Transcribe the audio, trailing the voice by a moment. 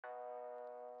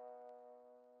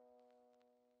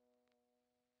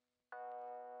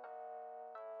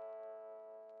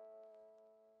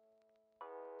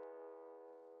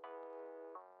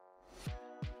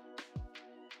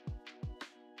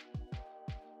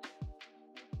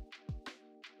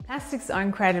Plastics are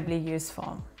incredibly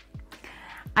useful.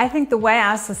 I think the way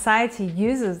our society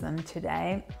uses them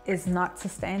today is not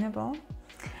sustainable.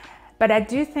 But I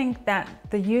do think that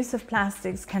the use of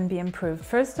plastics can be improved.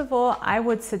 First of all, I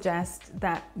would suggest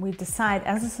that we decide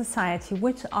as a society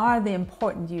which are the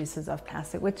important uses of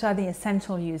plastic, which are the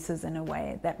essential uses in a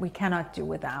way that we cannot do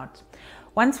without.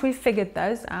 Once we've figured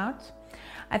those out,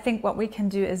 I think what we can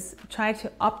do is try to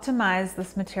optimize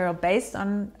this material based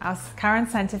on our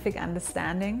current scientific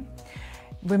understanding,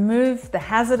 remove the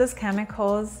hazardous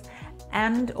chemicals,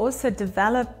 and also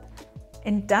develop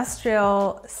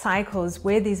industrial cycles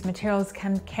where these materials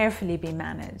can carefully be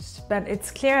managed. But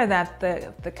it's clear that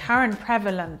the current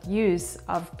prevalent use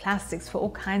of plastics for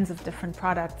all kinds of different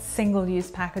products,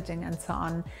 single-use packaging and so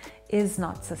on, is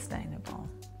not sustainable.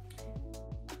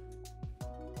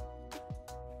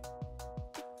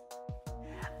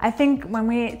 I think when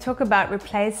we talk about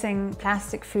replacing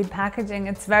plastic food packaging,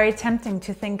 it's very tempting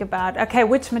to think about, okay,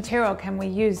 which material can we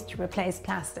use to replace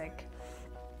plastic?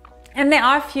 And there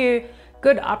are a few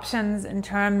good options in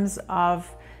terms of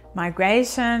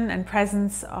migration and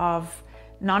presence of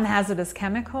non-hazardous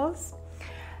chemicals.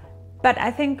 But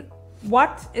I think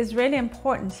what is really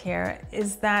important here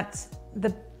is that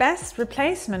the best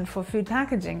replacement for food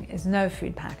packaging is no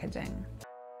food packaging.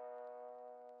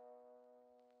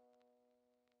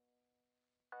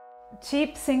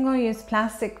 Cheap single-use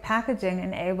plastic packaging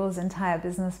enables entire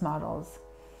business models.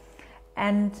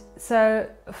 And so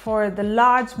for the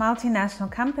large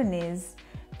multinational companies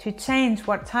to change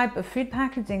what type of food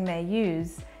packaging they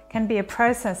use can be a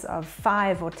process of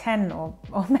 5 or 10 or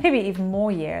maybe even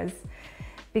more years,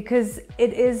 because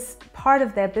it is part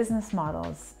of their business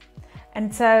models.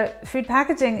 And so food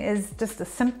packaging is just a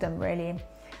symptom really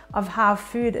of how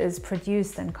food is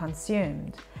produced and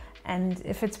consumed. And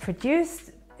if it's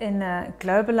produced in a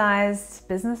globalized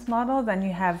business model, then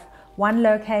you have one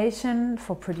location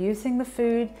for producing the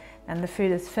food, and the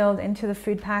food is filled into the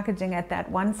food packaging at that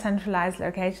one centralized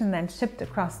location, then shipped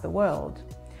across the world.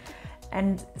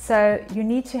 And so you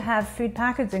need to have food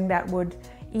packaging that would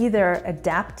either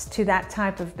adapt to that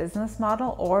type of business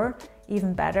model, or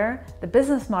even better, the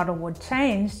business model would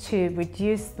change to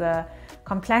reduce the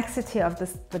complexity of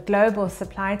the global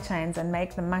supply chains and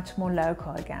make them much more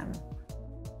local again.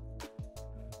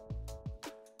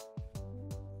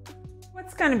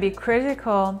 What's going to be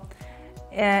critical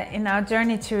in our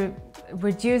journey to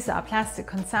reduce our plastic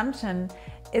consumption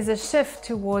is a shift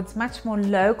towards much more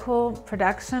local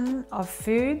production of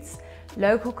foods,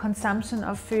 local consumption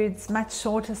of foods, much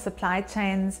shorter supply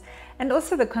chains, and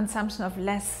also the consumption of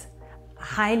less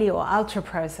highly or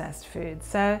ultra-processed foods.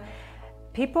 So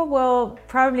people will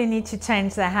probably need to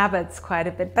change their habits quite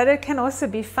a bit, but it can also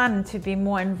be fun to be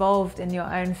more involved in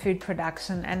your own food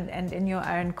production and in your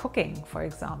own cooking, for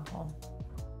example.